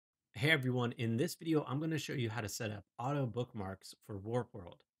Hey everyone, in this video, I'm going to show you how to set up auto bookmarks for Warp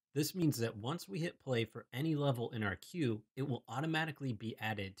World. This means that once we hit play for any level in our queue, it will automatically be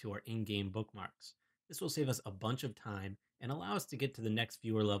added to our in-game bookmarks. This will save us a bunch of time and allow us to get to the next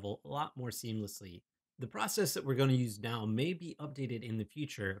viewer level a lot more seamlessly. The process that we're going to use now may be updated in the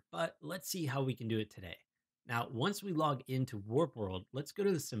future, but let's see how we can do it today. Now, once we log into Warp World, let's go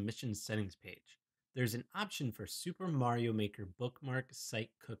to the submission settings page. There's an option for Super Mario Maker Bookmark Site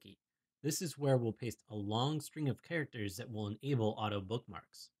Cookie. This is where we'll paste a long string of characters that will enable auto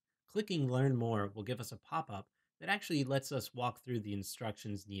bookmarks. Clicking Learn More will give us a pop-up that actually lets us walk through the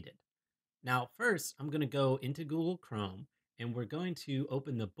instructions needed. Now, first, I'm going to go into Google Chrome, and we're going to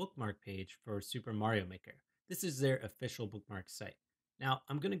open the bookmark page for Super Mario Maker. This is their official bookmark site. Now,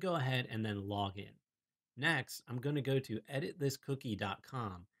 I'm going to go ahead and then log in. Next, I'm going to go to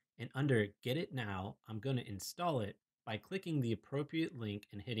editthiscookie.com, and under Get It Now, I'm going to install it by clicking the appropriate link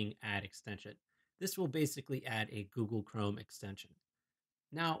and hitting Add Extension. This will basically add a Google Chrome extension.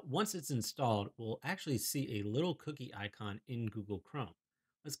 Now, once it's installed, we'll actually see a little cookie icon in Google Chrome.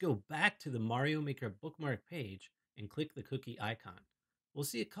 Let's go back to the Mario Maker bookmark page and click the cookie icon. We'll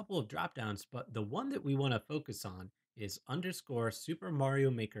see a couple of drop downs, but the one that we want to focus on is underscore Super Mario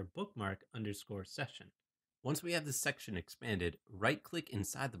Maker bookmark underscore session. Once we have this section expanded, right click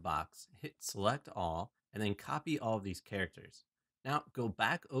inside the box, hit select all, and then copy all of these characters. Now go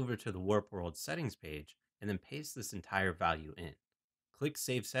back over to the Warp World settings page and then paste this entire value in. Click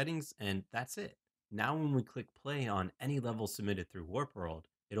Save Settings, and that's it. Now when we click play on any level submitted through Warp World,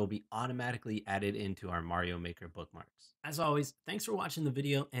 it'll be automatically added into our Mario Maker bookmarks. As always, thanks for watching the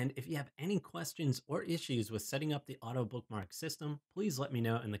video, and if you have any questions or issues with setting up the auto bookmark system, please let me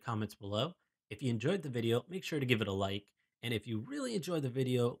know in the comments below. If you enjoyed the video, make sure to give it a like, and if you really enjoyed the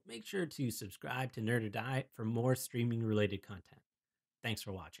video, make sure to subscribe to Nerd or Die for more streaming related content. Thanks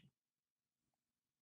for watching.